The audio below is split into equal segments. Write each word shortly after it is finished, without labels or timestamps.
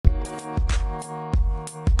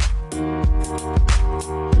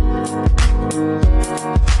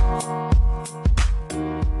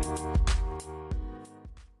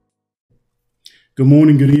Good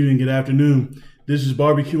morning, good evening, good afternoon. This is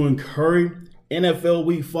Barbecue and Curry, NFL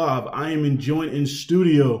Week 5. I am joined in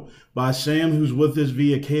studio by Sam, who's with us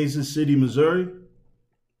via Kansas City, Missouri.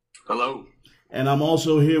 Hello. And I'm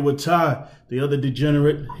also here with Ty, the other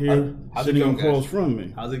degenerate here sitting across from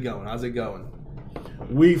me. How's it going?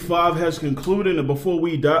 Week 5 has concluded, and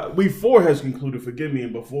Week 4 has concluded, forgive me,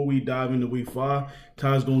 and before we dive into Week 5,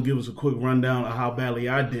 Ty's going to give us a quick rundown of how badly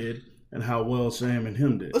I did and how well Sam and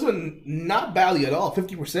him did. Listen, not badly at all.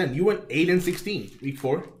 50%. You went 8-16 week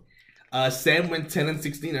 4. Sam went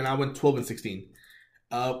 10-16, and I went 12-16.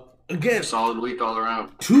 Again, solid week all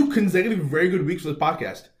around. 2 consecutive very good weeks for the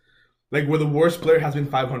podcast. Like where the worst player has been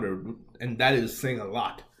 500, and that is saying a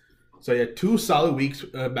lot. So yeah, 2 solid weeks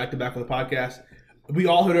back to back for the podcast. We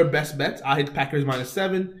all hit our best bets. I hit Packers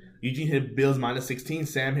 -7. Eugene hit Bills -16.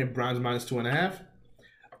 Sam hit Browns -2.5.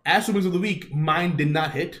 As for wins of the week, mine did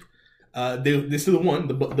not hit. They still won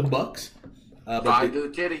the Bucks. Bye to the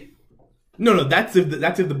kitty. No, that's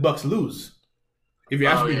if the Bucks lose. If you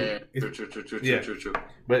ask me, True.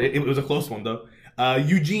 But it was a close one though.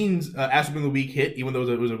 Eugene's as for win of the week hit, even though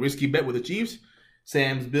it was a risky bet with the Chiefs.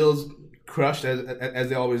 Sam's Bills crushed as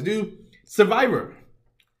they always do. Survivor.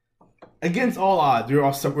 Against all odds,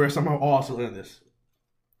 we're somehow all still in this.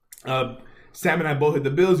 Sam and I both hit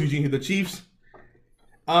the Bills. Eugene hit the Chiefs.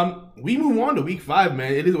 We move on to week 5,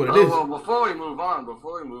 man. It is what it is. Well, before we move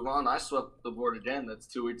on, I swept the board again. That's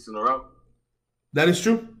 2 weeks in a row. That is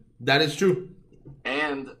true.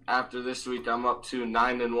 And after this week, I'm up to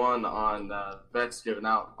 9-1 on bets given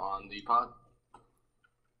out on the pod.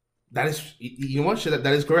 That is, you know what?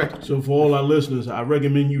 That is correct. So for all our listeners, I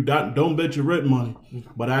recommend you don't bet your rent money.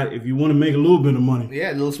 But if you want to make a little bit of money,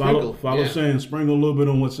 yeah, a little sprinkle. Follow Sam. Sprinkle a little bit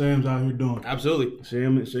on what Sam's out here doing. Absolutely.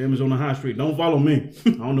 Sam is on the high street. Don't follow me.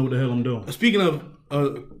 I don't know what the hell I'm doing. Speaking of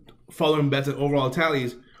following bets and overall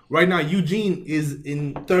tallies, right now Eugene is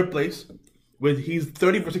in 3rd place he's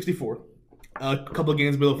 30 for 64, a couple of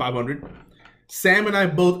games below 500. Sam and I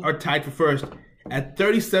both are tied for 1st at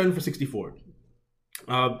 37 for 64.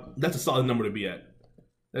 That's a solid number to be at.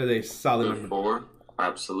 That is a solid number. 4,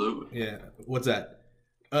 absolutely. Yeah. What's that?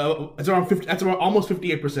 It's around 50. That's around almost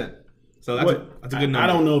 58%. So that's a good number. I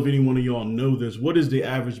don't know if any one of y'all know this. What is the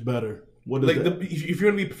average better? What is if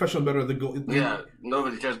you're gonna be a professional better, the goal. Yeah,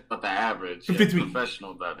 nobody cares about the average. 53.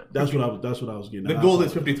 Professional better. That's what I was getting. The goal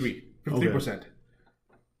is 53. 53%. Okay.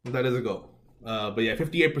 That is a goal. But yeah,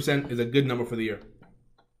 58% is a good number for the year.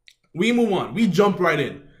 We move on. We jump right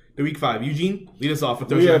in. The week 5. Eugene, lead us off for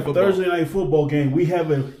Thursday night football. Thursday night football game. We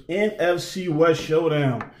have an NFC West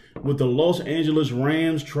showdown with the Los Angeles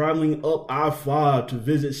Rams traveling up I-5 to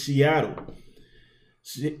visit Seattle.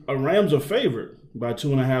 Rams are favored by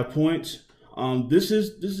 2.5 points. This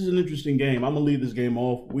is an interesting game. I'm gonna lead this game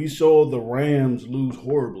off. We saw the Rams lose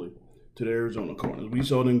horribly to the Arizona Cardinals. We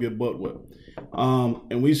saw them get butt whipped,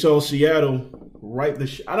 and we saw Seattle right the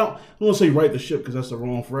ship. I don't want to say right the ship because that's the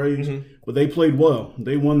wrong phrase, but they played well.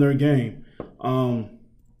 They won their game.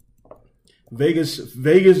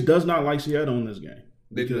 Vegas does not like Seattle in this game.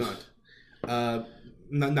 They do not.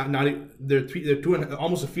 They're 2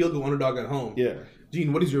 almost a field goal underdog at home. Yeah.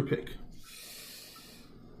 Gene, what is your pick?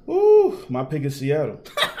 Ooh, my pick is Seattle.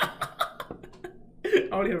 I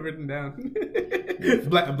already have it written down.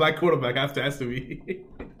 black quarterback has to be.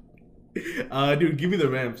 Dude, give me the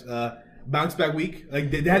Rams. Bounce back week.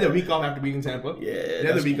 Like they had their week off after beating Tampa. Yeah, they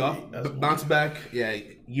had their week off. Bounce back. Yeah,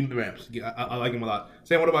 give me the Rams. I like them a lot.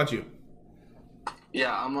 Sam, what about you?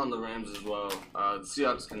 Yeah, I'm on the Rams as well. The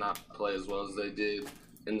Seahawks cannot play as well as they did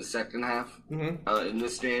in the second half in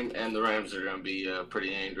this game, and the Rams are going to be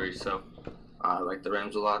pretty angry. So I like the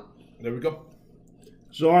Rams a lot. There we go.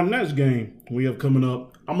 So our next game we have coming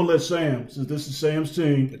up, I'm going to let Sam, since this is Sam's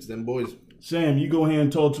team. It's them boys. Sam, you go ahead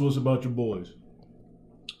and talk to us about your boys.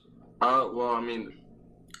 Well, I mean,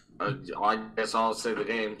 I guess I'll say the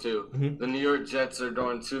game, too. The New York Jets are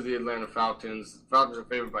going to the Atlanta Falcons. The Falcons are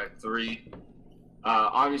favored by 3.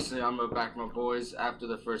 Obviously, I'm going to back my boys after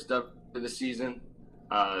the first W of the season.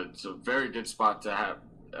 It's a very good spot to have,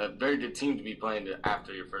 a very good team to be playing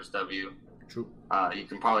after your first W. True. You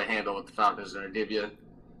can probably handle what the Falcons are going to give you.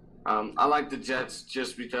 I like the Jets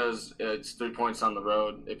just because it's 3 points on the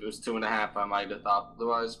road. If it was 2.5, I might have thought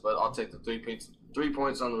otherwise, but I'll take the 3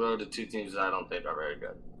 points on the road to 2 teams that I don't think are very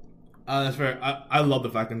good. That's fair. I love the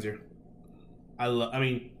Falcons here. I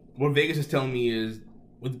mean, what Vegas is telling me is,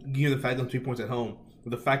 with giving the Falcons 3 points at home,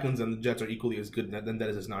 the Falcons and the Jets are equally as good, then that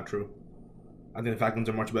is not true. I think the Falcons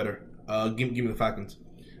are much better. Give me the Falcons.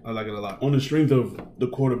 I like it a lot. On the strength of the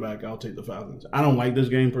quarterback, I'll take the Falcons. I don't like this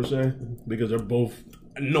game per se because they're both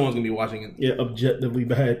no one's gonna be watching it. Yeah,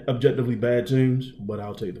 objectively bad teams, but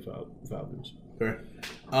I'll take the Falcons. Fair.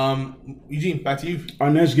 Eugene, back to you. Our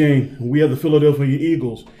next game, we have the Philadelphia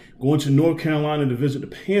Eagles going to North Carolina to visit the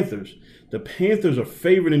Panthers. The Panthers are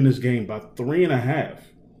favored in this game by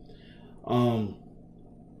 3.5.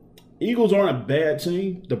 Eagles aren't a bad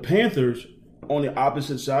team. The Panthers, on the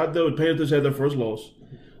opposite side, though, the Panthers had their first loss.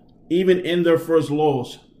 Even in their first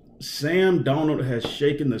loss, Sam Darnold has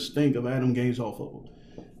shaken the stink of Adam Gase off of them.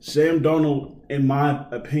 Sam Darnold, in my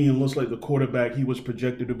opinion, looks like the quarterback he was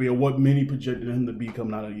projected to be, or what many projected him to be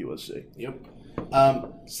coming out of USC. Yep.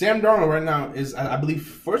 Sam Darnold right now is, I believe,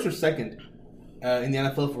 first or second in the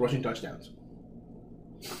NFL for rushing touchdowns.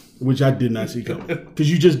 Which I did not see coming. Because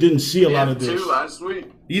you just didn't see a lot of this. Two last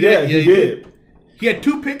week. He did. He had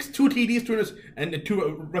 2 picks, 2 TDs, and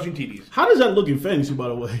 2 rushing TDs. How does that look in fantasy, by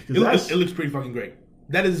the way? It looks pretty fucking great.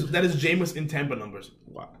 That is Jameis in Tampa numbers.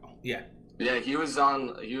 Wow. Yeah. Yeah, he was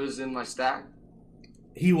in my stack.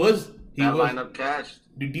 He was. Lineup cashed.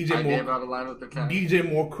 Dude, I gave out a lineup to cash.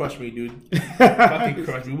 DJ Moore crushed me, dude. Fucking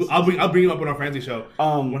crushed me. I'll bring him up on our fantasy show.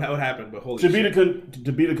 What happened? But holy to shit.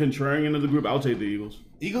 To be the contrarian of the group, I'll take the Eagles.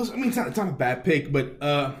 Eagles. I mean, it's not a bad pick, but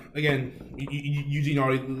again, Eugene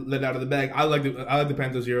already let out of the bag. I like the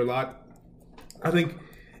Panthers here a lot. I think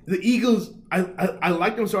the Eagles. I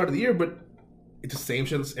like them start of the year, but it's the same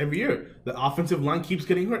shit every year. The offensive line keeps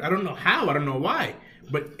getting hurt. I don't know how. I don't know why.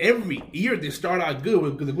 But every year they start out good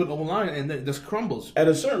with a good O-line and then it just crumbles. At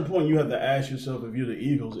a certain point, you have to ask yourself, if you're the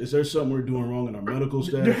Eagles, is there something we're doing wrong in our medical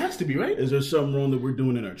staff? There has to be, right? Is there something wrong that we're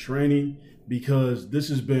doing in our training? Because this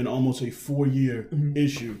has been almost a 4-year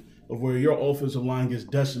issue of where your offensive line gets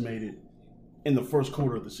decimated in the first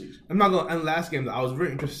quarter of the season. I'm not going. And last game, though, I was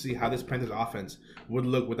very interested to see how this Panthers offense would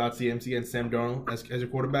look without CMC and Sam Darnold as your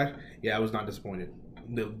quarterback. Yeah, I was not disappointed.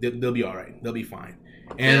 They'll be all right. They'll be fine.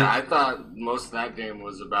 And yeah, I thought most of that game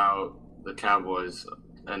was about the Cowboys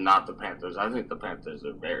and not the Panthers. I think the Panthers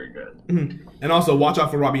are very good. And also, watch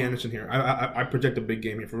out for Robbie Anderson here. I project a big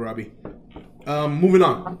game here for Robbie. Moving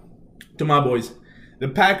on to my boys. The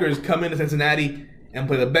Packers come into Cincinnati and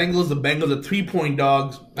play the Bengals. The Bengals are 3-point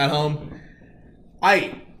dogs at home.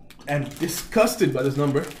 I am disgusted by this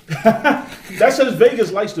number. That says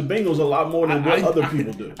Vegas likes the Bengals a lot more than what other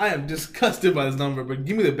people do. I am disgusted by this number, but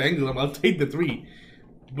give me the Bengals. I'll take the 3.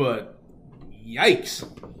 But yikes!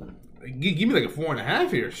 Give me like a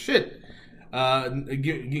 4.5 here. Shit.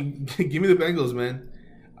 Give me the Bengals, man.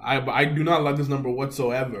 I do not like this number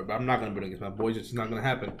whatsoever. But I'm not gonna bet against my boys. It's not gonna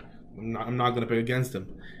happen. I'm not gonna pick against them.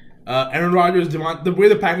 Aaron Rodgers, the way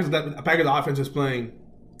the Packers offense is playing.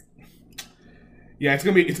 Yeah, it's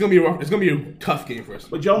gonna be rough. It's gonna be a tough game for us.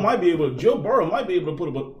 But Joe Burrow might be able to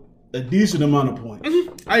put up a decent amount of points.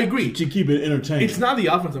 I agree. To keep it entertaining. It's not the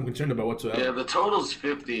offense I'm concerned about whatsoever. Yeah, the total's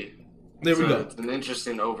 50. There we go. It's an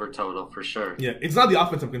interesting over total for sure. Yeah, it's not the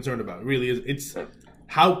offense I'm concerned about. It really is. It's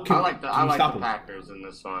how can I like the stop them? Packers in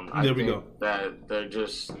this one. There we go. That they're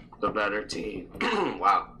just the better team.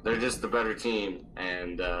 Wow, they're just the better team,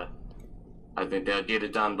 and I think they'll get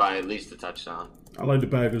it done by at least a touchdown. I like the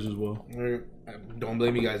Packers as well. Don't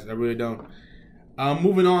blame me, guys. I really don't.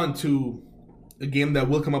 Moving on to a game that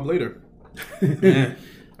will come up later.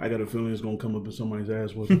 I got a feeling it's going to come up in somebody's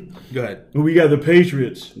ass. Go ahead. We got the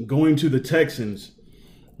Patriots going to the Texans.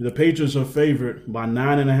 The Patriots are favored by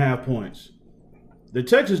 9.5 points. The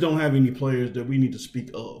Texans don't have any players that we need to speak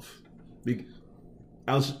of. They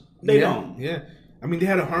don't. Yeah. I mean, they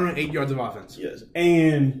had 108 yards of offense. Yes.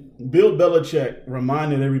 And Bill Belichick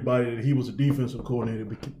reminded everybody that he was a defensive coordinator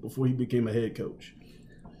before he became a head coach.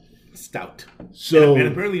 Stout. So, and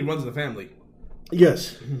apparently he runs the family.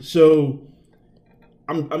 Yes. So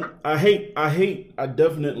I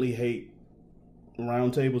definitely hate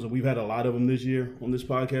roundtables, and we've had a lot of them this year on this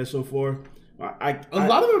podcast so far. A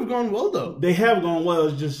lot of them have gone well, though. They have gone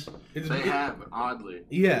well. They have, oddly.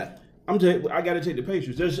 Yeah. I got to take the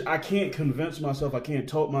Patriots. I can't convince myself. I can't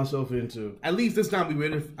talk myself into. At least this time we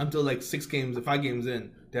waited until like 5 games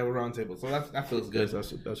in to have a roundtable. So that feels good.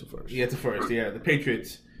 Yes, that's a first. Yeah, it's a first. Yeah, the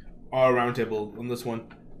Patriots are a roundtable on this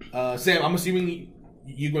one. Sam, I'm assuming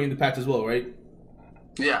you going to Pats as well, right?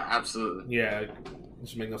 Yeah, absolutely. Yeah,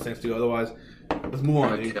 this would make no sense to you otherwise. Let's move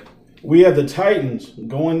on. Dude. We have the Titans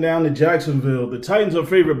going down to Jacksonville. The Titans are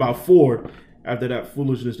favored by 4 after that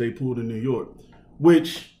foolishness they pulled in New York,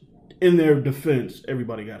 which, in their defense,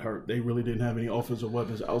 everybody got hurt. They really didn't have any offensive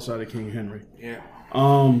weapons outside of King Henry. Yeah.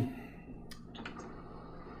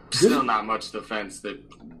 Still not much defense.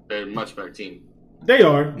 They're a much better team. They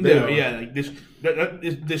are. Yeah, like this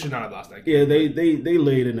should not have lost that game. Yeah, they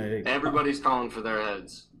laid in there. Everybody's calling for their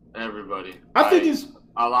heads. Everybody. I think it's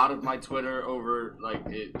a lot of my Twitter over like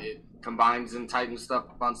it combines in Titan stuff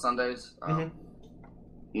on Sundays.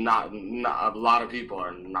 Not a lot of people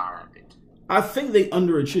are not happy. I think they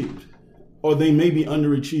underachieved, or they may be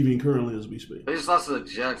underachieving currently as we speak. They just lost to the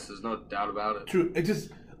Jets. There's no doubt about it. True. It's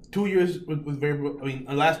just 2 years was very. I mean,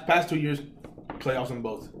 the past 2 years, playoffs on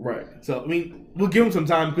both. Right. So I mean, we'll give them some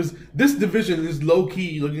time because this division is low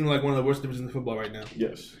key looking like one of the worst divisions in football right now.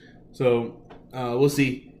 Yes. So we'll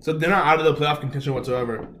see. So they're not out of the playoff contention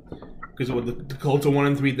whatsoever because the Colts are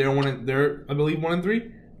 1-3. They're I believe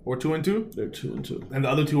 1-3 or 2-2. They're 2-2, and the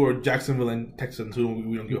other two are Jacksonville and Texans, who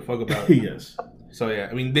we don't give a fuck about. Yes. So yeah,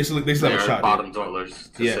 I mean they still have a shot. Bottom dwellers,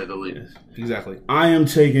 to say the least. Yes, exactly. I am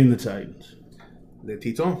taking the Titans. The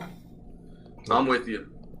Tito. I'm with you.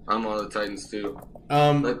 I'm on the Titans too.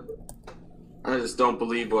 I just don't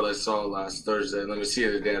believe what I saw last Thursday. Let me see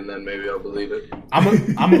it again, then maybe I'll believe it. I'm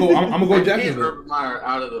gonna go Jacksonville. Get Urban Meyer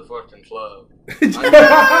out of the fucking club.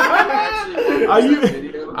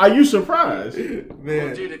 Are you surprised? Man.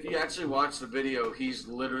 Well, dude, if you actually watch the video, he's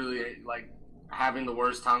literally like having the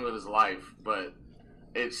worst time of his life, but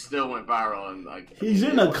it still went viral. And like he's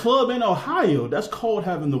in a club in Ohio. That's called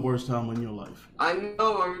having the worst time in your life. I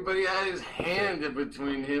know. Everybody had his hand in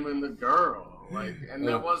between him and the girl. Like, and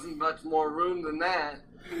there wasn't much more room than that.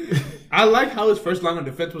 I like how his first line of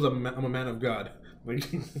defense was I'm a man of God. Like,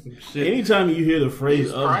 shit. Anytime you hear the phrase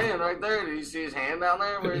he's praying right there. Did you see his hand down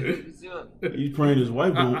there? Where he's doing? He's praying his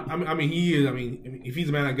wife. I mean, he is. I mean, if he's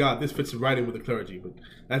a man of God, this fits right in with the clergy. But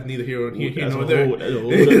that's neither here nor there. That's a whole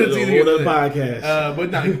other podcast.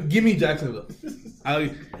 But no, give me Jacksonville.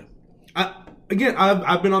 I've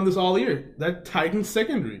been on this all year. That Titans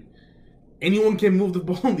secondary, anyone can move the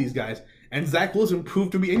ball on these guys, and Zach Wilson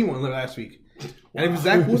proved to be anyone last week. And if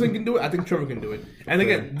Zach Wilson can do it, I think Trevor can do it. And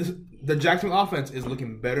again, the Jacksonville offense is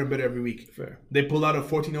looking better and better every week. Fair. They pulled out a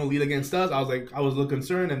 14-0 lead against us. I was a little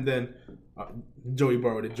concerned, and then Joey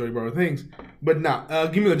Burrow did Joey Burrow things. But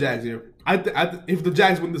give me the Jags here. If the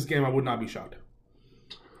Jags win this game, I would not be shocked.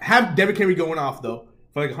 Have Derrick Henry going off though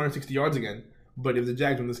for like 160 yards again. But if the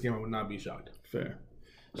Jags win this game, I would not be shocked. Fair.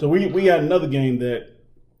 So we got another game that,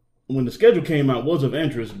 when the schedule came out, was of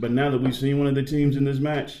interest. But now that we've seen one of the teams in this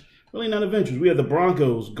match, really not of interest. We have the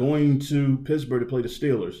Broncos going to Pittsburgh to play the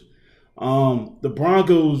Steelers. The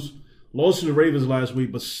Broncos lost to the Ravens last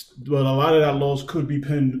week, but a lot of that loss could be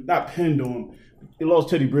not pinned on. They lost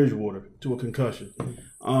Teddy Bridgewater to a concussion.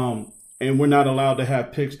 And we're not allowed to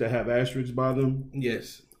have picks that have asterisks by them.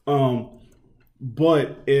 Yes.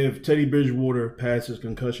 But if Teddy Bridgewater passes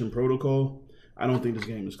concussion protocol, I don't think this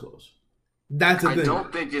game is close. That's the thing. I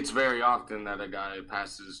don't think it's very often that a guy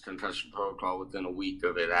passes concussion protocol within a week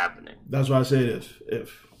of it happening. That's why I said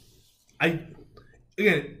if.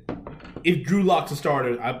 If Drew Lock's a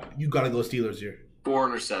starter, you got to go Steelers here. 4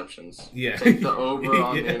 interceptions. Yeah. Take the over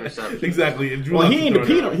on the interceptions. Exactly. If Drew he ain't the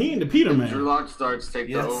Peter man. If Drew Lock starts, take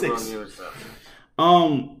the over 6 on the interception.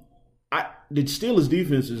 The Steelers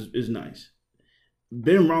defense is nice.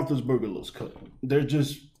 Ben Roethlisberger looks cut. They're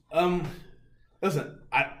just listen,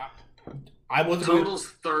 I wasn't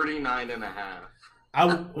totals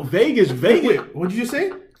 39.5. Vegas. Wait, what did you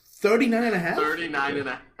say? 39.5?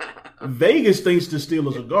 39.5. Vegas thinks the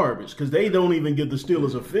Steelers are garbage because they don't even give the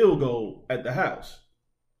Steelers a field goal at the house.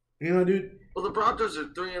 You know, dude. Well, the Broncos are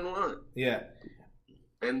 3-1. Yeah,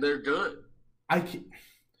 and they're good.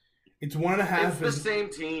 It's 1.5. It's the same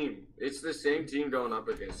team. It's the same team going up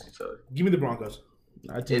against each other. Give me the Broncos.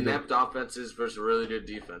 Inept offenses versus really good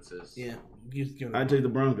defenses. Yeah, I take the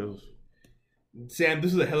Broncos. Sam,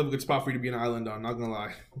 this is a hell of a good spot for you to be an island on. Not gonna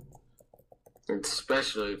lie.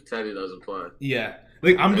 Especially if Teddy doesn't play. Yeah,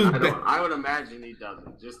 like I would imagine he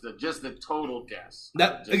doesn't. Just the total guess.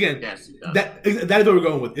 That is what we're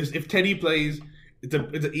going with. If Teddy plays, it's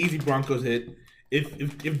an easy Broncos hit.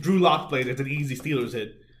 If Drew Lock plays, it's an easy Steelers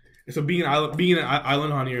hit. So being an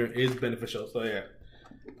island on here is beneficial. So yeah,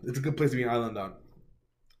 it's a good place to be an island on.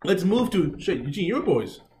 Let's move to Eugene, your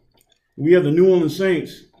boys. We have the New Orleans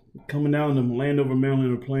Saints coming down to Landover, Maryland,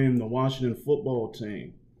 and playing the Washington football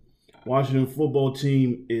team. Washington football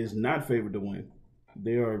team is not favored to win.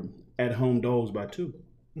 They are at home dogs by 2.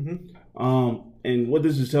 Mm-hmm. And what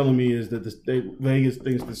this is telling me is that Vegas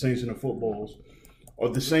thinks the Saints and the footballs, or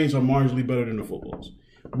the Saints are marginally better than the footballs.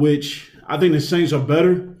 Which I think the Saints are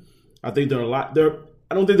better. I think they're a lot.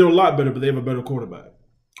 I don't think they're a lot better, but they have a better quarterback.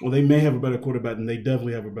 Well, they may have a better quarterback, and they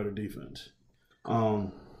definitely have a better defense.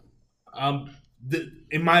 In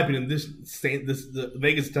my opinion, the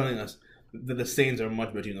Vegas is telling us that the Saints are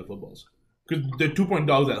much better than the footballs because they're 2-point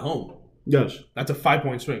dogs at home. Yes, that's a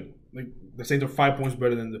 5-point swing. Like the Saints are 5 points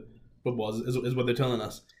better than the footballs is what they're telling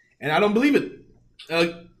us, and I don't believe it.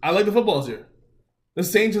 I like the footballs here. The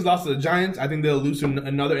Saints just lost to the Giants. I think they'll lose to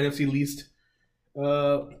another NFC least.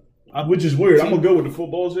 Which is weird. I'm gonna go with the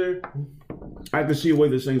footballs here. I can see a way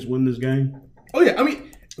the Saints win this game. Oh yeah, I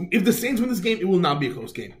mean, if the Saints win this game, it will not be a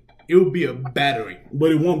close game. It will be a battering.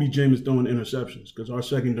 But it won't be Jameis throwing interceptions because our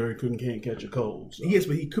secondary can't catch a cold. So. Yes,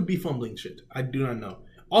 but he could be fumbling shit. I do not know.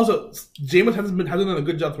 Also, Jameis hasn't done a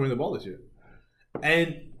good job throwing the ball this year.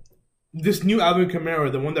 And this new Alvin Kamara,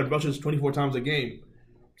 the one that rushes 24 times a game,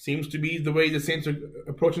 seems to be the way the Saints are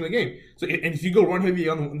approaching the game. So, and if you go run heavy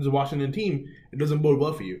on the Washington team, it doesn't bode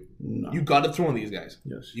well for you. No. You got to throw on these guys.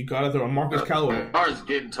 Yes. You got to throw on Marcus Callaway. Kamara's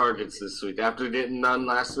getting targets this week. After getting none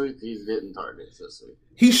last week, he's getting targets this week.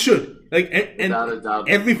 He should. And Without a doubt,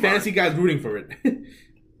 every Kamara. fantasy guy's rooting for it.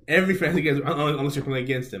 Every fantasy guy's, unless you're playing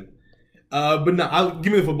against him. But no,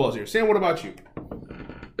 give me the footballs here. Sam, what about you?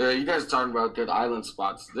 You guys are talking about good island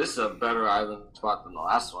spots. This is a better island spot than the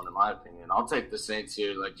last one, in my opinion. I'll take the Saints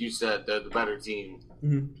here. Like you said, they're the better team.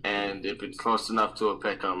 Mm-hmm. And if it's close enough to a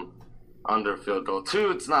pick 'em, under a field goal.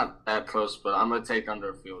 2, it's not that close, but I'm going to take under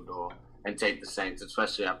a field goal and take the Saints,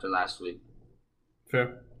 especially after last week.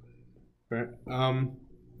 Fair.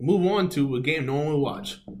 Move on to a game no one will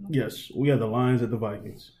watch. Yes, we have the Lions at the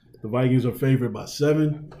Vikings. The Vikings are favored by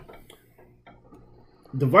 7.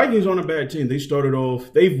 The Vikings aren't a bad team. They started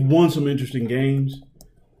off. They've won some interesting games.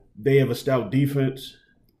 They have a stout defense.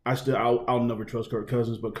 I'll never trust Kirk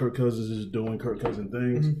Cousins, but Kirk Cousins is doing Kirk Cousins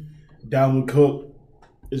things. Mm-hmm. Dalvin Cook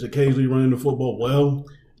is occasionally running the football well.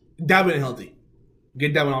 Dalvin healthy.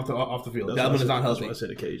 Get Dalvin off the field. Dalvin is not healthy. That's what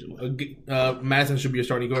I said occasionally. Madison should be a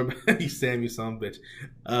starting quarterback. Sam, you son of a bitch.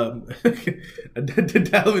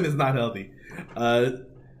 Dalvin is not healthy.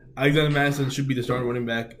 Alexander Madison should be the starting running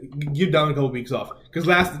back. Give Dalvin a couple weeks off. Because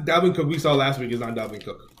Dalvin Cook we saw last week is not Dalvin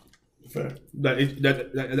Cook. Fair.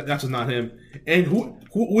 That's just not him. And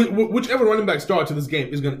whichever running back starts in this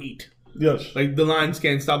game is going to eat. Yes. Like the Lions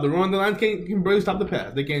can't stop the run. The Lions can barely stop the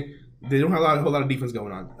pass. They don't have a whole lot of defense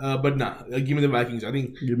going on. But nah, give me the Vikings. I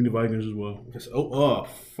think. Give me the Vikings as well. Oh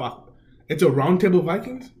fuck! It's a round table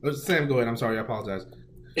Vikings. Sam, go ahead. I'm sorry. I apologize.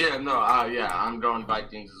 Yeah, no, I'm going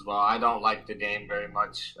Vikings as well. I don't like the game very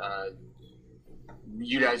much.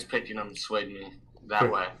 You guys picking them swayed me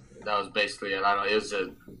that way. That was basically it. It was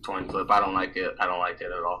a coin flip. I don't like it. I don't like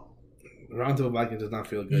it at all. Round table Vikings does not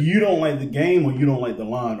feel good. You don't like the game, or you don't like the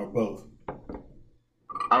line, or both?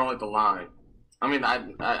 I don't like the line. I mean,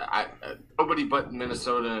 I nobody but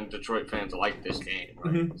Minnesota and Detroit fans like this game,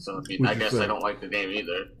 right? Mm-hmm. So I guess I don't like the game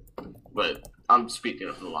either. But I'm speaking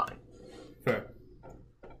of the line. Fair.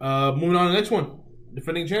 Moving on to the next one.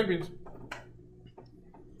 Defending champions.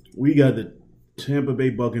 We got the Tampa Bay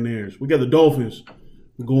Buccaneers. We got the Dolphins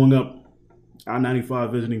going up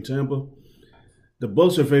I-95 visiting Tampa. The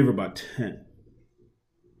Bucs are favored by 10.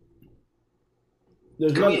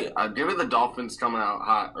 Give me the Dolphins coming out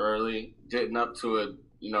hot early, getting up to a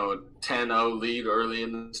 10-0 lead early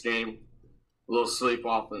in this game. A little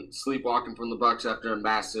sleepwalking from the Bucs after a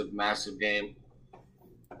massive game.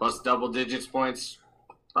 Plus double digits points.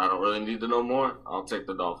 I don't really need to know more. I'll take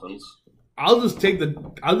the Dolphins. I'll just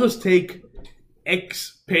take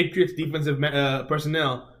ex-Patriots defensive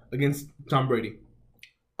personnel against Tom Brady.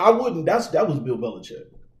 I wouldn't. That was Bill Belichick.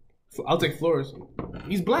 I'll take Flores.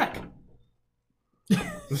 He's black.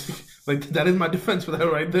 Like that is my defense for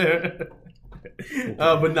that right there. Okay.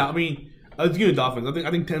 But no, I mean, let's give the Dolphins. I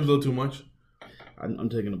think 10's a little too much. I'm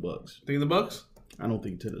taking the Bucs. Taking the Bucs? I don't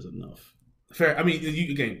think 10 is enough. Fair. I mean,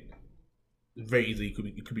 again, very easily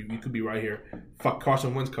you could be right here. Fuck,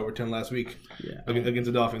 Carson Wentz covered 10 last week against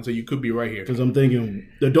the Dolphins, so you could be right here. Because I'm thinking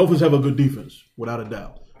the Dolphins have a good defense, without a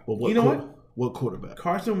doubt. But what quarterback?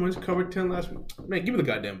 Carson Wentz covered 10 last week. Man, give me the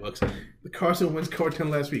goddamn Bucs. The Carson Wentz covered 10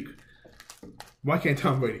 last week. Why can't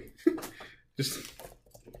Tom Brady? Just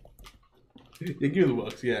give me the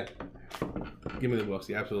Bucs. Yeah, give me the Bucs.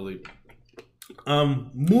 Yeah, absolutely.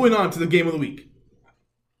 Moving on to the game of the week.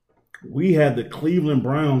 We had the Cleveland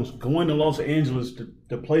Browns going to Los Angeles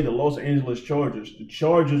to play the Los Angeles Chargers. The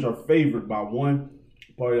Chargers are favored by 1.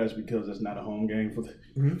 Part of that's because it's not a home game for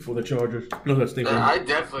the Chargers. No, that's the thing. I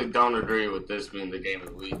definitely don't agree with this being the game of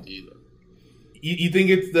the week either. You think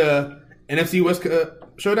it's the NFC West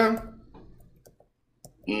showdown?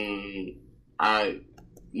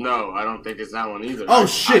 No, I don't think it's that one either. Oh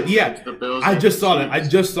shit! Yeah, I just saw that. I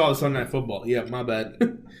just saw Sunday Night Football. Yeah, my bad.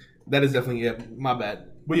 That is definitely my bad.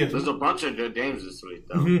 But yeah, there's a bunch of good games this week,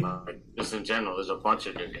 though. Mm-hmm. Just in general, there's a bunch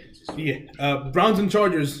of good games this week. Yeah, Browns and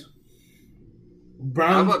Chargers.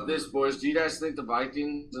 How about this, boys? Do you guys think the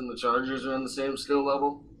Vikings and the Chargers are on the same skill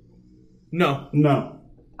level? No.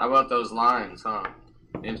 How about those lines, huh?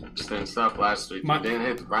 Interesting stuff last week. You didn't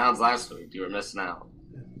hit the Browns last week. You were missing out.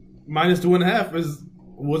 -2.5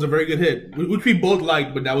 was a very good hit, which we both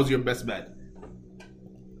liked, but that was your best bet.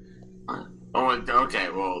 Oh, okay.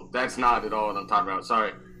 Well, that's not at all what I'm talking about.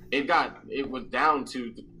 Sorry. It was down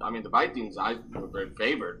to, the Vikings, were very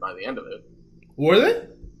favored by the end of it. Were they?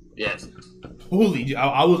 Yes. Holy,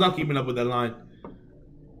 I was not keeping up with that line.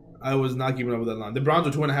 The Browns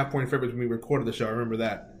were 2.5-point favorites when we recorded the show. I remember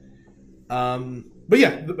that. But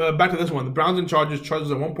yeah, back to this one. The Browns and Chargers.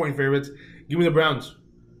 Chargers are 1-point favorites. Give me the Browns.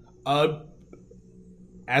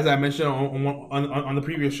 As I mentioned on the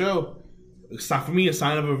previous show, for me, a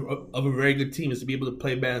sign of a very good team is to be able to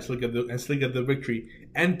play bad and slink at the victory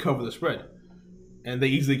and cover the spread. And they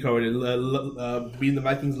easily covered it, beating the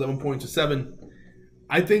Vikings 11-7.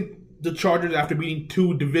 I think the Chargers, after beating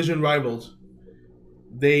two division rivals,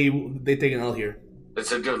 they take an L here.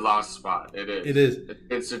 It's a good loss spot. It is. It is.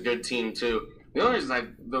 It's a good team too. The only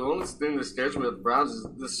reason, the only thing that scares me with the Browns is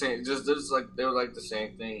the same. They were like the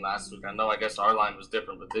same thing last week. I guess our line was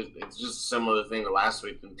different, but it's just a similar thing to last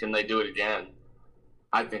week. And can they do it again?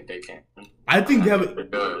 I think they can. I think they have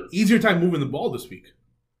an easier time moving the ball this week.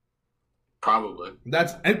 Probably.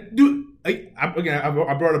 Dude. I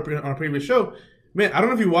brought it up on a previous show. Man, I don't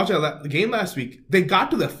know if you watched the game last week. They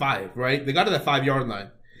got to the 5, right? They got to that 5-yard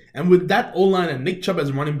line, and with that O-line and Nick Chubb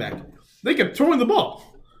as running back, they kept throwing the ball.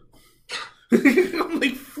 I'm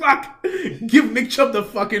like, fuck! Give Nick Chubb the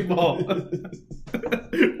fucking ball.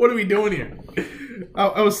 What are we doing here?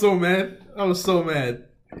 I was so mad.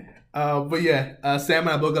 But yeah, Sam and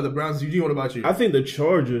I both got the Browns. Eugene, what about you? I think the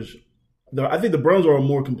Chargers. I think the Browns are a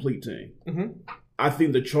more complete team. Mm-hmm. I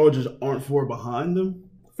think the Chargers aren't far behind them.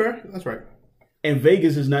 Fair, that's right. And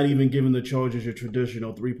Vegas is not even giving the Chargers your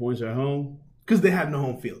traditional 3 points at home because they have no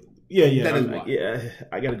home field. Yeah. That is why. Yeah,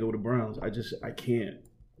 I got to go with the Browns. I can't.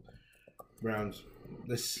 Browns.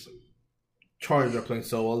 This Chargers are playing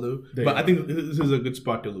so well, dude. But I think this is a good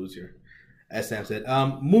spot to lose here, as Sam said.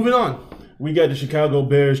 Moving on. We got the Chicago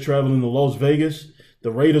Bears traveling to Las Vegas. The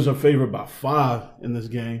Raiders are favored by 5 in this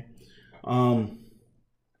game.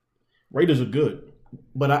 Raiders are good.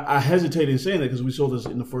 But I hesitate in saying that because we saw this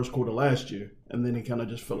in the first quarter last year, and then it kind of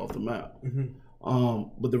just fell off the map. Mm-hmm.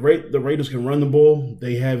 But the Raiders can run the ball.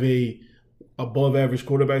 They have a above-average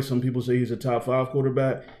quarterback. Some people say he's a top 5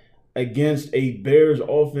 quarterback against a Bears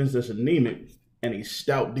offense that's anemic and a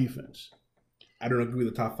stout defense. I don't agree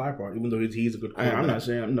with the top 5 part, even though he's a good quarterback. I'm not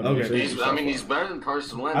saying. Okay. He's better than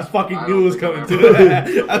Carson Wentz. I fucking knew it was coming too.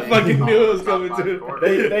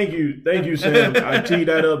 Thank you, Sam. I teed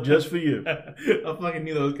that up just for you. I fucking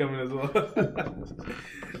knew that was coming as well.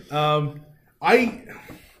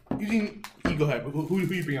 You go ahead. Who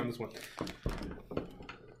you bring on this one?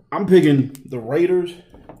 I'm picking the Raiders,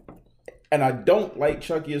 and I don't like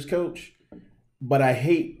Chucky as coach, but I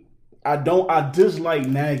dislike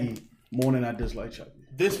Nagy more than I dislike Chucky.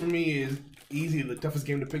 This for me is easy, the toughest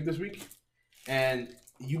game to pick this week, and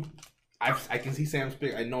I can see Sam's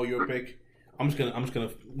pick. I know your pick. I'm just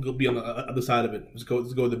gonna go be on the other side of it. Let's go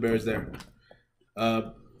with the Bears there.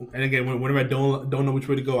 And again, whenever I don't know which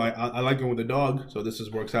way to go, I like going with the dog. So this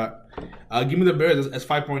just works out. Give me the Bears as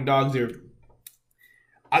 5-point dogs here.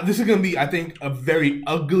 This is gonna be, I think, a very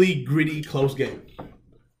ugly, gritty, close game,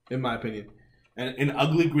 in my opinion. And an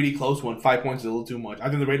ugly, gritty, close one. 5 points is a little too much. I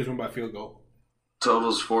think the Raiders win by field goal.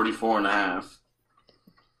 Total's 44.5.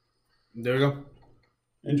 There we go.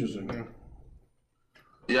 Interesting.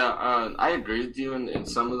 Yeah, I agree with you in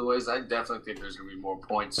some of the ways. I definitely think there's going to be more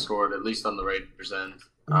points scored, at least on the Raiders' end.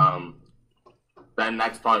 And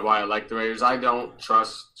that's probably why I like the Raiders. I don't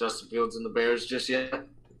trust Justin Fields and the Bears just yet.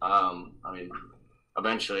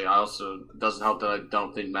 Eventually, I also doesn't help that I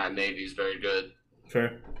don't think Matt Nagy is very good.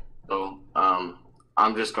 Fair. So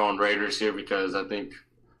I'm just going Raiders here because I think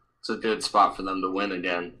it's a good spot for them to win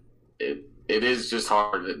again. It is just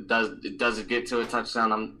hard. Does it get to a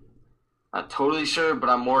touchdown? I'm not totally sure, but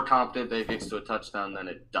I'm more confident that it gets to a touchdown than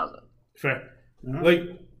it doesn't. Fair. Mm-hmm. Like,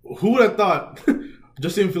 who would have thought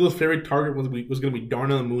Justin Fields' favorite target was going to be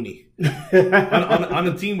Darnell Mooney on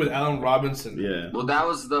a team with Allen Robinson? Yeah. Well, that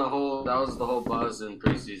was the whole buzz in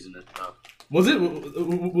preseason and stuff. Was it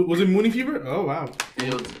Mooney fever? Oh wow.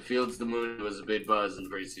 Fields the Mooney was a big buzz in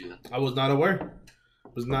preseason. I was not aware.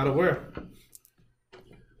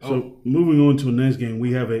 So moving on to the next game,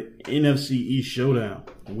 we have an NFC East showdown.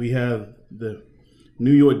 We have the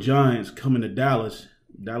New York Giants coming to Dallas.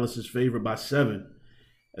 Dallas is favored by 7.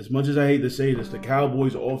 As much as I hate to say this, the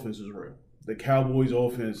Cowboys' offense is real. The Cowboys'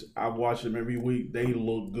 offense, I watch them every week. They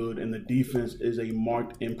look good, and the defense is a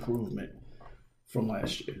marked improvement from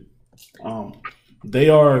last year. They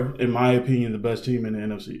are, in my opinion, the best team in the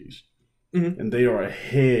NFC East. Mm-hmm. And they are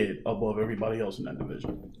ahead above everybody else in that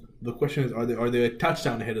division. The question is, are they a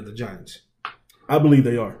touchdown ahead of the Giants? I believe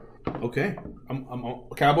they are. Okay.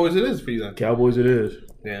 Cowboys it is for you then. Cowboys it is.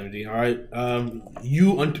 Damn, D. All right.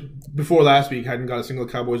 Before last week hadn't got a single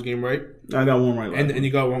Cowboys game right. I got one right. And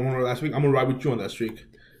you got one right last week. I'm gonna ride with you on that streak.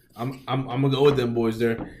 I'm gonna go with them boys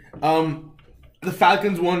there. The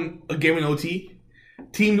Falcons won a game in OT.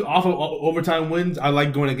 Teams off of overtime wins. I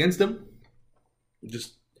like going against them.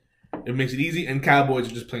 It makes it easy. And Cowboys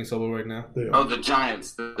are just playing solo right now. Oh, the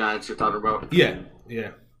Giants. The Giants you're talking about. Yeah.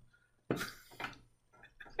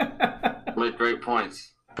 With great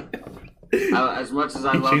points. As much as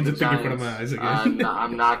I love the Giants,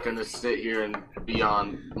 I'm not going to sit here and be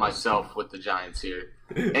on myself with the Giants here.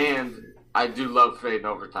 And I do love fading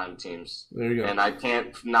overtime teams. There you go. And I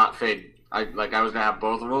can't not fade. I was going to have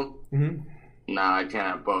both of them. Mm-hmm. No, I can't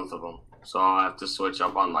have both of them. So I'll have to switch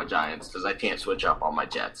up on my Giants because I can't switch up on my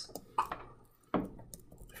Jets.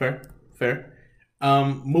 Fair.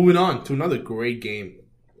 Moving on to another great game.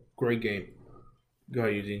 Go ahead,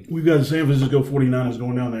 Eugene. We've got the San Francisco 49ers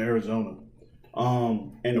going down to Arizona.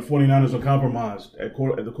 And the 49ers are compromised at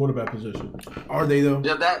the quarterback position. Are they, though?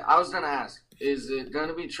 Yeah, that I was going to ask. Is it going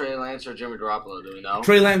to be Trey Lance or Jimmy Garoppolo? Do we know?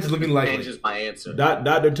 Trey Lance is looking likely. Changes my answer.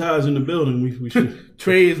 Dr. Ty's in the building. We should.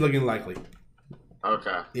 Trey is looking likely.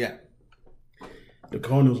 Okay. Yeah. The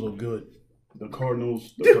Cardinals look good.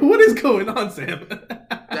 Dude, what is going on, Sam?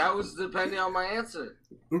 That was depending on my answer.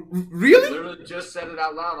 Really? Literally just said it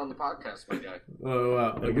out loud on the podcast, my guy. Oh,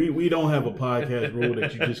 wow. Like, we don't have a podcast rule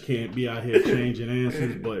that you just can't be out here changing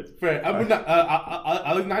answers, but... Fair.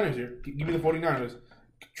 I look Niners here. Give me the 49ers.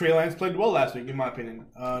 Trey Lance played well last week, in my opinion.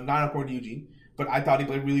 Not according to Eugene, but I thought he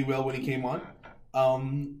played really well when he came on.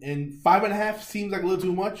 And 5.5 seems like a little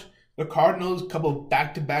too much. The Cardinals, couple of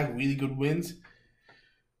back-to-back really good wins.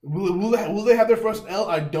 Will they have their first L?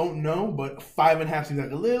 I don't know, but 5.5 seems like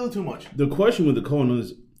a little too much. The question with the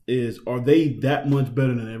Cardinals is, are they that much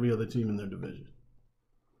better than every other team in their division?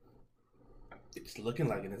 It's looking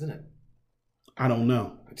like it, isn't it? I don't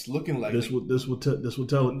know. It's looking like this will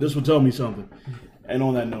tell me something. And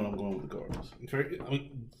on that note, I'm going with the Cardinals.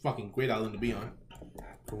 Fucking great island to be on.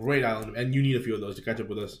 Great island, and you need a few of those to catch up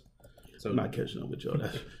with us. So I'm not catching up with y'all.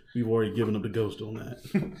 We've already given up the ghost on that.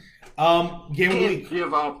 Game of the week.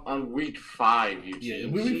 Give up on week 5,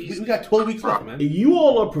 Eugene. Yeah, we got 12 weeks left, man. You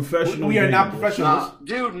all are professionals. We are not professionals.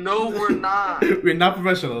 Dude, no, we're not. We're not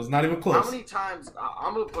professionals. Not even close. How many times,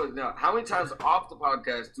 I'm going to put it down, how many times off the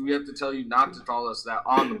podcast do we have to tell you not to call us that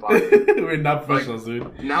on the podcast? We're not professionals,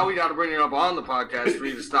 dude. Now we got to bring it up on the podcast for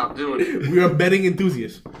you to stop doing it. We are betting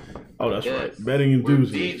enthusiasts. Oh, that's right. Betting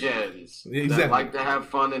enthusiasts. We're DJs exactly. that like to have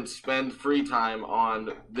fun and spend free time on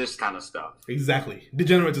this kind of stuff. Exactly.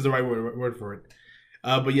 Degenerates is the right word for it.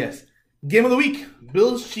 But yes. Game of the week.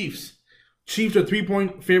 Bills-Chiefs. Chiefs are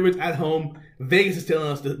 3-point favorites at home. Vegas is telling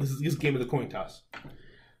us that this game is a coin toss.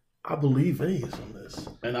 I believe Vegas on this.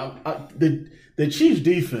 And the Chiefs'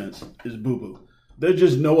 defense is boo-boo. There's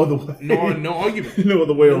just no other way. No argument. No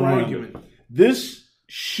other way around it. This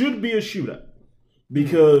should be a shootout.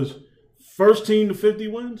 Because first team to 50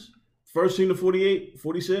 wins. First team to 48,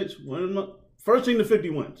 46. First team to 50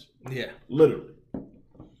 wins. Yeah. Literally.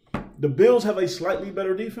 The Bills have a slightly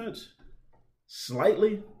better defense.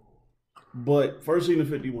 Slightly. But first team to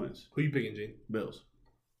 50 wins. Who you picking, Gene? Bills.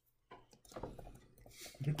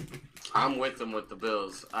 I'm with them with the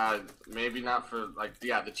Bills. Maybe not for,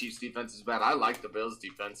 the Chiefs' defense is bad. I like the Bills'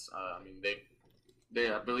 defense. I mean,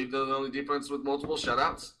 I believe they're the only defense with multiple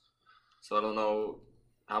shutouts. So I don't know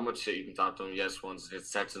how much shit you can talk to them. Yes, one's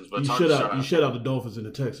against Texans, but it's hard to shut out. You shut out the Dolphins and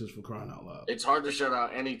the Texans for crying out loud. It's hard to shut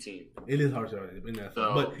out any team. It is hard to shut out in that.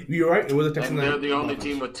 So, but you're right. It was a Texans. And they're the only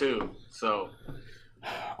team with 2. So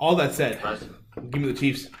all that said, give me the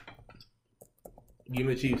Chiefs.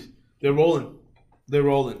 They're rolling.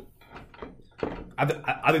 I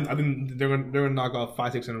think they're gonna knock off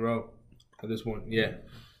 5-6 in a row at this point. Yeah.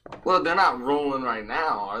 Well, they're not rolling right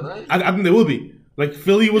now, are they? I think they will be. Like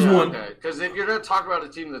Philly was one. Okay, because if you're going to talk about a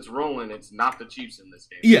team that's rolling, it's not the Chiefs in this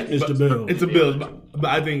game. Yeah, it's the Bills. It's the Bills, but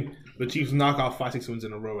I think the Chiefs knock off 5-6 wins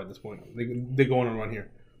in a row at this point. They go on a run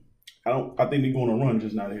here. I think they're going to run,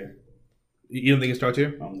 just not here. You don't think it starts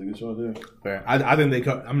here? I don't think it starts here. Fair. I think they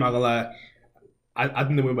cut. I'm not gonna lie. I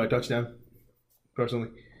think they win by a touchdown. Personally,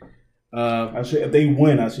 I say if they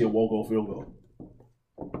win, I see a walk-off field goal.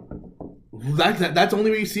 That's the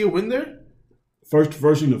only way you see a win there. First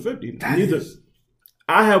team to 50.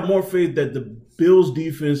 I have more faith that the Bills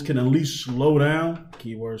defense can at least slow down.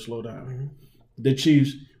 Keyword slow down. Mm-hmm. The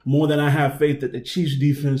Chiefs more than I have faith that the Chiefs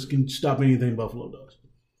defense can stop anything Buffalo does.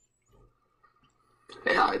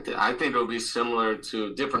 Yeah, I think it'll be similar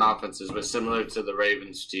to different offenses, but similar to the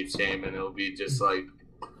Ravens-Chiefs game, and it'll be just like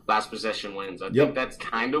last possession wins. I Yep. think that's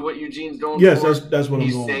kind of what Eugene's going Yes, for. that's what I'm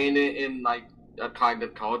He's going. saying it in like a kind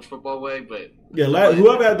of college football way, but Yeah,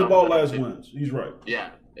 whoever had the ball last wins. He's right. yeah,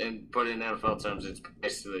 and put it in NFL terms, it's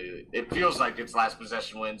basically it feels like it's last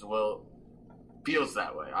possession wins. Feels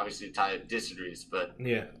that way. Obviously, Ty disagrees, but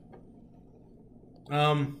Yeah.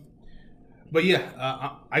 But yeah,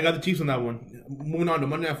 I got the Chiefs on that one. Moving on to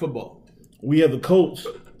Monday Night Football. We have the Colts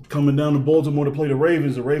coming down to Baltimore to play the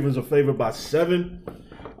Ravens. The Ravens are favored by 7.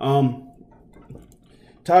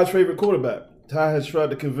 Ty's favorite quarterback. Ty has tried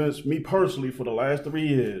to convince me personally for the last 3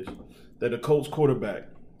 years that the Colts quarterback,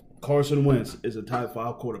 Carson Wentz, is a top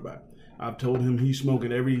 5 quarterback. I've told him he's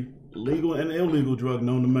smoking every legal and illegal drug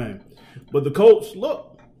known to man. But the Colts,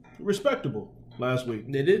 look, respectable last week.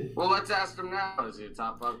 They did. well, let's ask him now. Is he a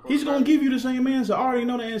top 5 quarterback? He's going to give you the same answer. I already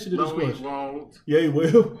know the answer to this No, he question. won't. Yeah, he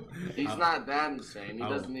will. He's not that insane. He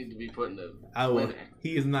doesn't need to be put in the I will. clinic.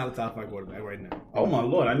 He is not a top 5 quarterback right now. Oh, my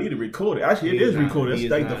Lord. I need to record it. Actually, He it is is not. recorded. He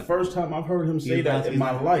It's is like the not. first time I've heard him say He's that not. in He's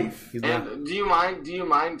my not. life. He's not. And do you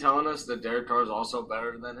mind telling us that Derek Carr is also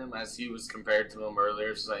better than him, as he was compared to him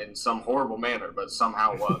earlier in some horrible manner, but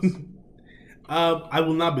somehow was? I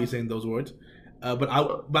will not be saying those words. But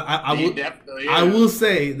I He will. definitely I is. will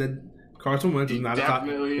say that Carson Wentz is He not a top.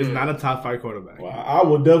 definitely Is is. not a top 5 quarterback. Well, I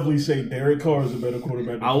would definitely say Derek Carr is a better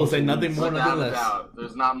quarterback. than I will say Carson nothing Wentz. more, Without nothing a less. doubt.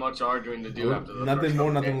 There's not much arguing to do after the Nothing first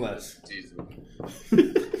more, couple nothing games less. this season.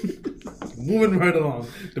 Moving right along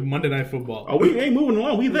to Monday Night Football. Oh, we ain't moving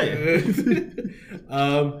along. We there.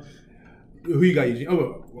 Who you got, Eugene?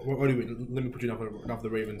 Oh, what do you mean? Let me put you off the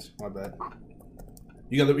Ravens. My bad.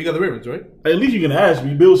 You got the Ravens, right? At least you can ask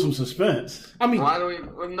me, build some suspense. I mean, Why do we?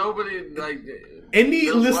 When nobody like any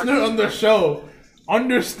Bill listener Fletcher's on the back. show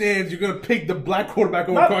understands you're gonna pick the black quarterback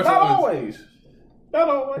over Not Carson Wentz. always. Not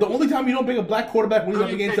always. The only time you don't pick a black quarterback when he's Who up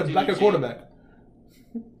you against a picked, blacker Eugene? quarterback.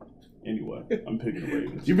 Anyway, I'm picking the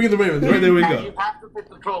Ravens. You bring the Ravens, right? There we You go. have to pick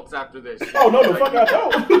the Colts after this. Oh, no, the fuck I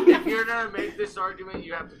don't. If you're gonna make this argument,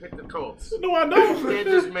 you have to pick the Colts. No, I You can't don't.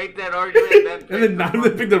 just make that argument and then pick And then not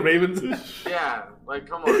even pick the Ravens. Yeah, like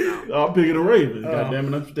come on now. I'm picking the Ravens. God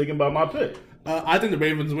damn it, I'm sticking by my pick. I think the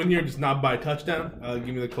Ravens win here, just not by a touchdown.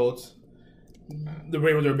 Give me the Colts. The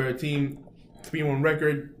Ravens are a better team. 3-1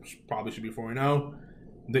 record. Probably should be 4-0.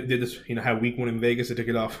 They just have week 1 in Vegas to take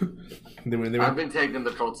it off. they win. I've been taking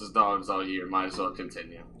the Colts as dogs all year. Might as well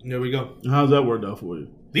continue. There we go. How's that worked out for you?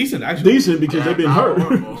 Decent, actually. Decent because they've been not hurt.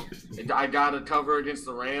 horrible. I got a cover against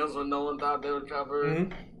the Rams when no one thought they would cover.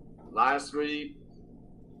 Mhm. Last week,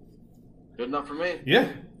 good enough for me. Yeah.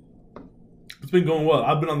 It's been going well.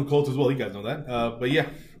 I've been on the Colts as well. You guys know that. But yeah,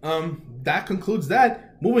 that concludes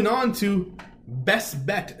that. Moving on to best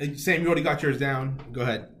bet. Sam, you already got yours down. Go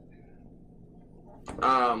ahead.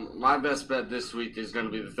 My best bet this week is going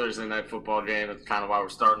to be the Thursday night football game. It's kind of why we're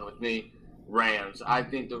starting with me. Rams. I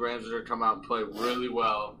think the Rams are going to come out and play really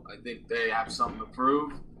well. I think they have something to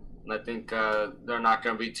prove. And I think they're not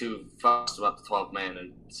going to be too fussed about the 12th man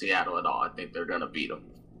in Seattle at all. I think they're going to beat them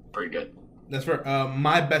pretty good. That's fair.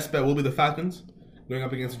 My best bet will be the Falcons going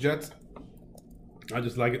up against the Jets. I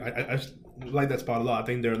just like it. I just like that spot a lot. I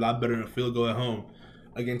think they're a lot better than a field goal at home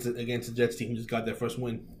against the Jets team who just got their first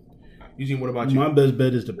win. Eugene, what about you? My best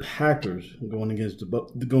bet is the Packers going against the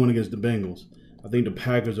Bengals. I think the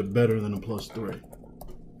Packers are better than a +3.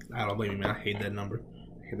 I don't blame you, man. I hate that number.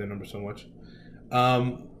 I hate that number so much.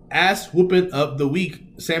 Ass whooping of the week.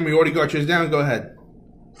 Sam, you already got yours down. Go ahead.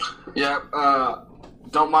 Yeah,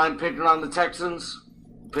 don't mind picking on the Texans,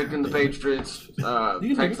 picking the Patriots.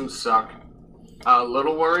 Texans suck. A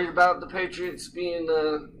little worried about the Patriots being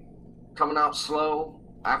coming out slow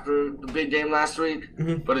after the big game last week,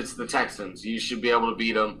 but it's the Texans. You should be able to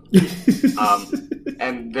beat them.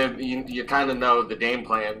 And then you kind of know the game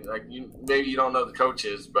plan. Like maybe you don't know the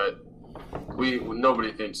coaches, but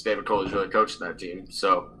nobody thinks David Cole is really coaching that team.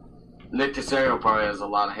 So Nick Caserio probably has a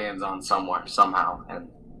lot of hands on somewhere, somehow, and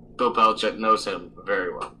Bill Belichick knows him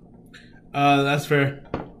very well. That's fair.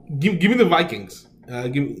 Give me the Vikings.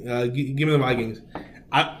 Give me the Vikings.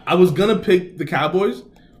 I was gonna pick the Cowboys,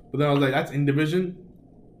 but then I was like, that's in division.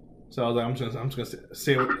 So I was like, I'm just gonna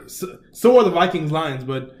say so are the Vikings Lions,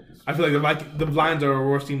 but I feel like the Lions are a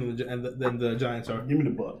worse team than the Giants are. Give me the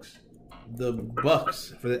Bucks. The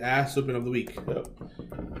Bucks for the ass whooping of the week. Yep.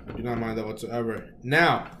 I do not mind that whatsoever.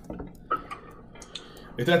 Now,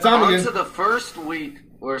 it's that time On again. to the first week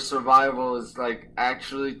where survival is like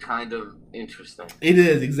actually kind of interesting. It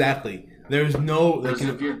is exactly. There's no Because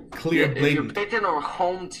if you're clear if you're blatant. picking a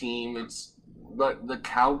home team, it's like the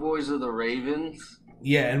Cowboys or the Ravens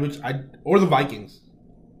Yeah, or the Vikings.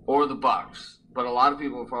 or the Bucks. But a lot of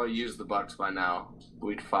people will probably use the Bucks by now,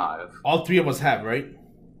 week 5. All three of us have, right?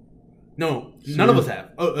 No, none of us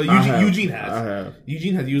have. Eugene has. I have.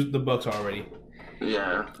 Eugene has used the Bucks already.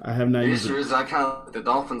 Yeah. I have not The used issue it. is I kind of like the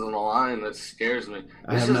Dolphins on the line. That scares me.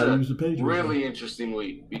 I This have is not a used the Patriots. really interesting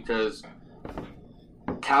week because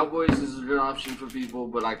Cowboys is a good option for people,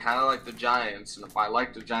 but I kind of like the Giants. And if I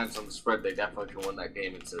like the Giants on the spread, they definitely can win that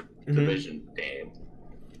game. It's a division game.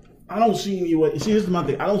 I don't see any way. See, this is my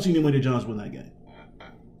thing. I don't see any way the Giants win that game.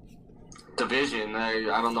 Division,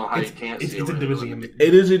 I don't know how you can't see It's a it. division game.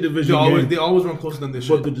 It is a division game, They always run closer than they but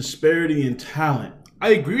should. the disparity in talent. I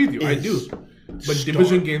agree with you. I is do. But stark.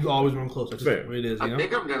 division games always run close. That's just Fair. the way it is, you I know?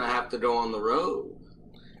 think I'm gonna have to go on the road.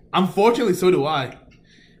 Unfortunately, so do I.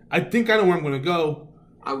 I think I know where I'm going to go.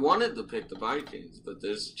 I wanted to pick the Vikings, but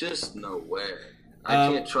there's just no way. I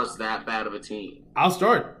can't trust that bad of a team. I'll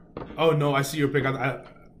start. Oh, no, I see your pick. I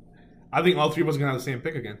think all three of us are going to have the same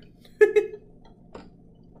pick again.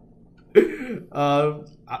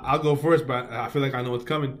 I'll go first, but I feel like I know what's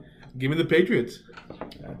coming. Give me the Patriots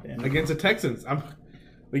Goddamn. against the Texans. I'm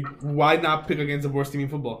like, why not pick against the worst team in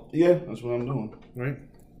football, Yeah, that's what I'm doing. right?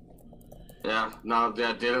 Yeah, no, I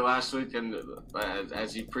did it last week, and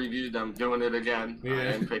as you previewed, I'm doing it again. Yeah. I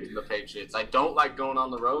am picking the Patriots. I don't like going on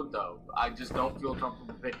the road, though. I just don't feel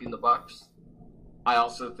comfortable picking the Bucks. I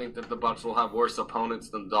also think that the Bucks will have worse opponents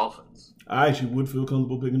than the Dolphins. I actually would feel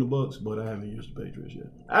comfortable picking the Bucks, but I haven't used the Patriots yet.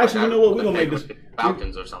 Actually, you know what? We're gonna make this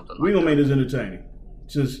Falcons or something. We're like gonna that. make this entertaining.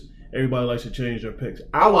 Since everybody likes to change their picks.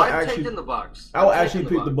 I've taken the Bucks. I will I've actually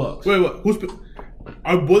taken pick the Bucks. Wait, what?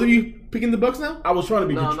 Are both of you picking the Bucks now? I was trying to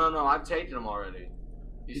be No, I've taken them already.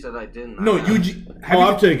 You said I didn't. No, I have. Eugene.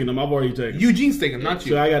 I've taken them. I've already taken them. Eugene's taking them, not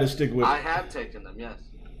you. So I gotta stick with I have taken them, yes.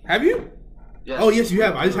 Have you? Yes. Oh, yes, you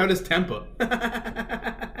have. I just have this Tampa.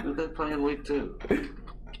 Who they playing week 2?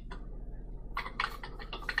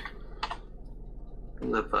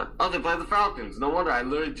 They play the Falcons. No wonder. I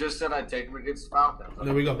literally just said I'd take them against the Falcons.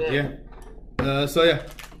 There we go. Yeah. So yeah,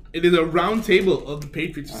 it is a round table of the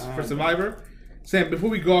Patriots for Survivor. Sam, before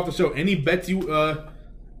we go off the show, any bets you want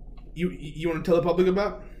to tell the public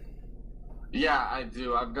about? Yeah, I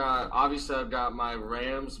do. I've got my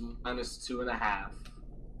Rams minus 2.5.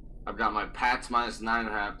 I've got my Pats minus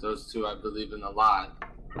 9.5. Those two I believe in a lot.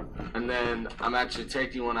 And then I'm actually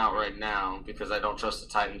taking one out right now because I don't trust the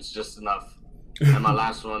Titans just enough. And my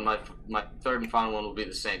last one, my third and final one will be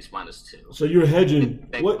the Saints minus 2. So you're hedging.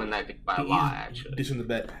 They What? win that game by a lot, actually. Dishing the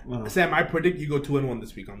bet. Wow. Sam, I predict you go 2-1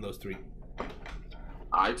 this week on those three.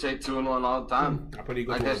 I take 2-1 all the time. I predict you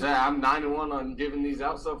go Like I 2-1. said, I'm 9-1 on giving these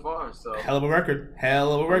out so far. So Hell of a record.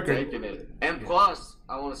 Hell of a record. taking it. And plus,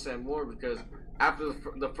 I want to say more because after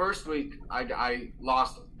the first week, I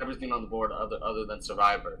lost everything on the board other than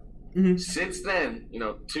Survivor. Mhm. Since then,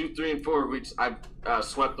 2, 3, and 4 weeks, I've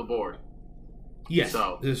swept the board. Yes,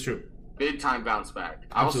 So- this is true. Big time bounce back.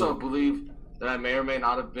 I also Absolutely. believe that I may or may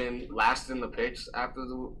not have been last in the picks after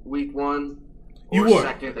the week 1. You or were,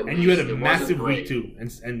 second at and you had least. a It wasn't massive great. week too,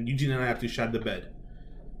 and Eugene and I have to shut the bed.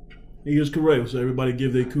 He is correct. So everybody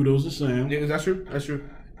give their kudos to Sam. Yeah, that's true. That's true.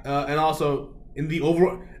 And also, in the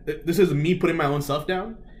overall, this is me putting my own stuff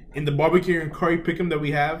down. In the barbecue and curry pick'em that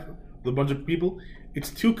we have with a bunch of people, it's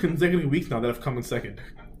 2 consecutive weeks now that I've come in second.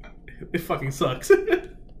 It fucking sucks.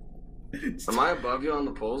 Am I above you on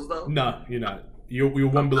the polls, though? No, you're not. You're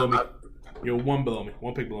one below me. You're one below me.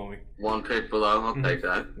 One pick below me. One pick below. I'll take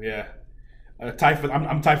that. Yeah. I'm tied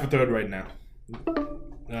for third right now.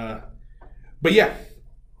 But yeah.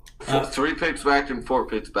 3 picks back and 4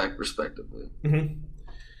 picks back, respectively.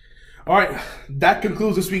 All right. That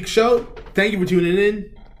concludes this week's show. Thank you for tuning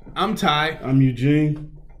in. I'm Ty, I'm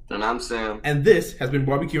Eugene. And I'm Sam. and this has been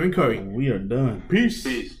Barbecue and Curry. We are done. Peace.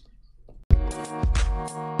 Peace.